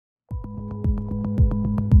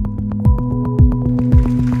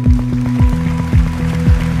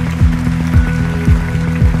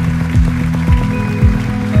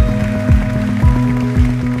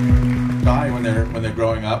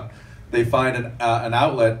find an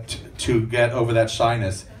outlet to get over that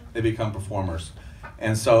shyness, they become performers.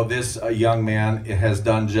 And so this young man has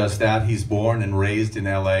done just that. He's born and raised in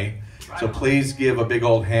LA. So please give a big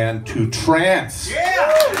old hand to TranSe. Yeah!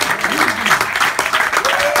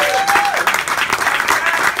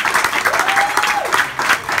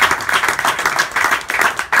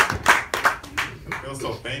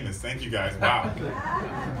 So famous. Thank you guys. Wow.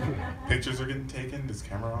 Pictures are getting taken. There's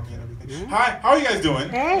camera on me and everything. Hi, how are you guys doing?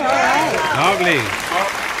 Hey, all right. Lovely.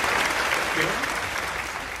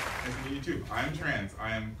 Nice to meet you too. I'm trans.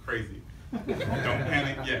 I am crazy. Don't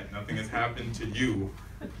panic yet. Nothing has happened to you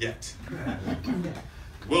yet.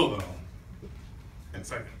 Will though. In a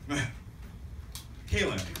second.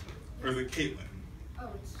 Kaylin. Or is it Caitlin? Oh,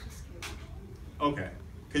 it's just Caitlin. Okay.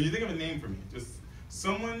 Can you think of a name for me? Just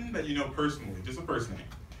someone that you know personally, just a first name.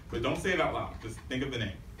 But don't say it out loud. Just think of the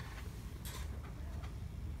name.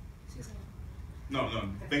 Susan. No.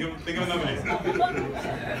 Think of another name.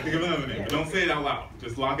 Think of another name. But don't say it out loud.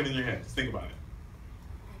 Just lock it in your head. Just think about it.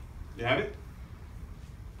 You have it?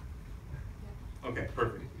 Yeah. Okay,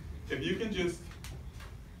 perfect. If you can just,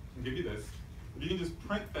 I'll give you this. If you can just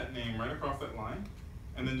print that name right across that line,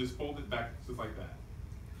 and then just fold it back just like that.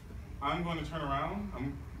 I'm going to turn around.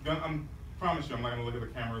 I'm promise you, I'm not going to look at the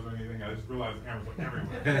cameras or anything. I just realized the cameras are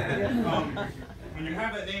everywhere. When you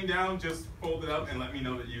have that name down, just fold it up and let me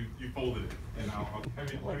know that you folded it. And have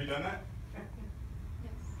you done that?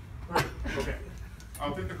 Yes. Perfect. Okay.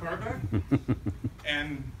 I'll take the card back.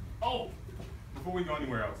 And, before we go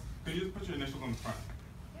anywhere else, could you just put your initials on the front?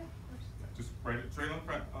 Yeah, of course. Just write it straight on the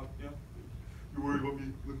front. Yeah. You worried about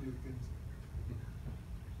me looking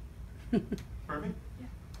at things? Perfect?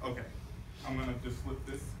 Yeah. Okay. I'm going to just flip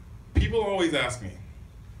this. People always ask me,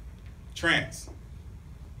 TranSe,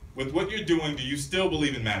 with what you're doing, do you still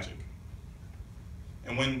believe in magic?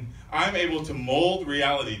 And when I'm able to mold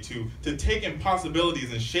reality, to take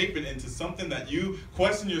impossibilities and shape it into something that you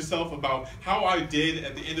question yourself about how I did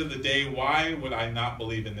at the end of the day, why would I not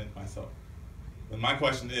believe in it myself? And my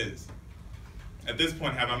question is, at this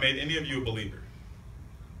point, have I made any of you a believer?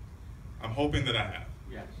 I'm hoping that I have.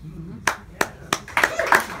 Yes.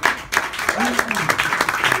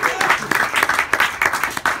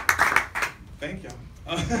 Thank y'all.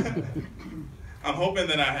 I'm hoping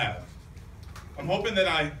that I have. I'm hoping that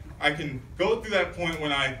I can go through that point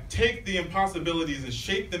when I take the impossibilities and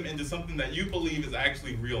shape them into something that you believe is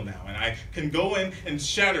actually real now. And I can go in and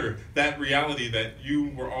shatter that reality that you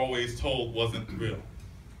were always told wasn't real.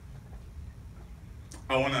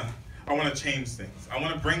 I want to change things. I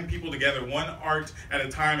want to bring people together one art at a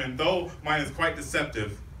time. And though mine is quite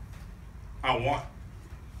deceptive, I want.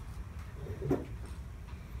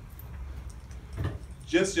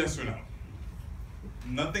 Just yes or no.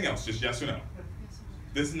 Nothing else, just yes or no.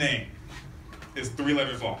 This name is 3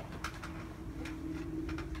 letters long.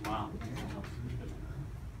 Wow.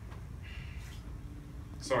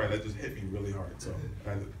 Sorry, that just hit me really hard, so I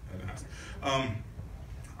had to ask.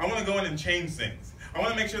 I want to go in and change things. I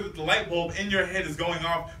want to make sure that the light bulb in your head is going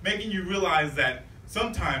off, making you realize that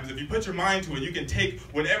sometimes if you put your mind to it, you can take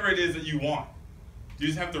whatever it is that you want. You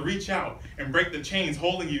just have to reach out and break the chains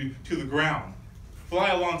holding you to the ground. Fly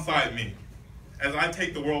alongside me as I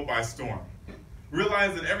take the world by storm.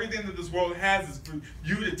 Realize that everything that this world has is for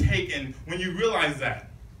you to take, and when you realize that,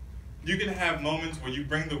 you can have moments where you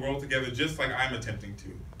bring the world together just like I'm attempting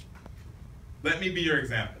to. Let me be your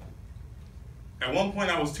example. At one point,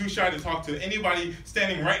 I was too shy to talk to anybody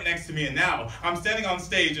standing right next to me, and now I'm standing on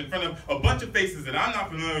stage in front of a bunch of faces that I'm not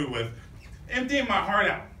familiar with, emptying my heart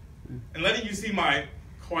out and letting you see my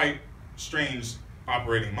quite strange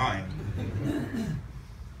operating mind.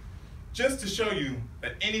 Just to show you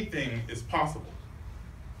that anything is possible.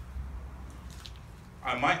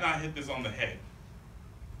 I might not hit this on the head,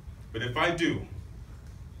 but if I do,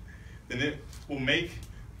 then it will make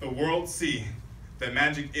the world see that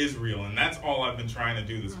magic is real, and that's all I've been trying to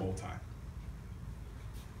do this whole time.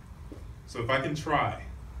 So if I can try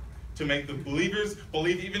to make the believers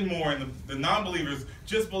believe even more and the non-believers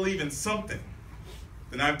just believe in something,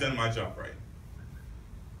 then I've done my job right.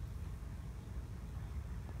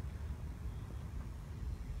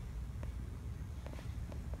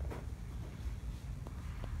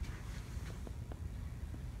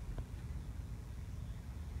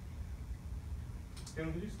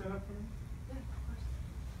 Can you stand up for me? Yeah, of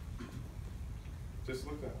course. Just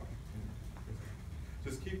look that way.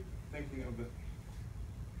 Just keep thinking of it.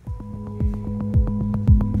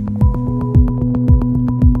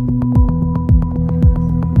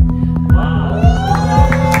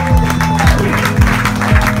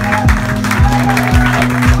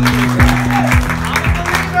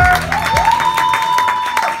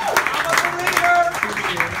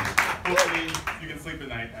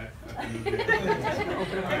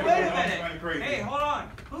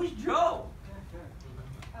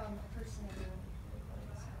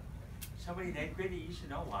 pretty, you should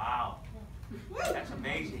know. Wow. That's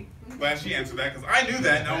amazing. Glad she answered that because I knew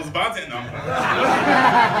that and I was about to. No, I'm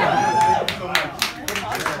so much.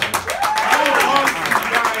 I would love for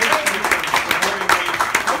you guys to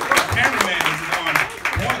cameraman is on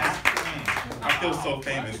point. I feel so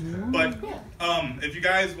famous. But if you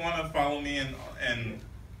guys want to follow me and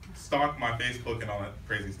stalk my Facebook and all that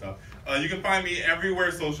crazy stuff, you can find me everywhere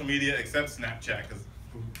social media except Snapchat.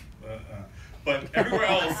 But everywhere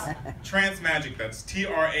else, TranSe Magic. That's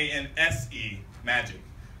TranSe Magic.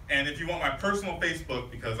 And if you want my personal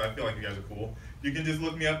Facebook, because I feel like you guys are cool, you can just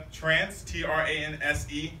look me up, TranSe,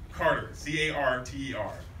 TranSe Carter,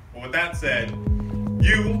 Carter. Well, with that said,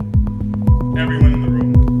 you, everyone in the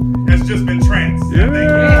room, has just been TranSe. Yeah.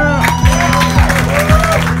 Thank you.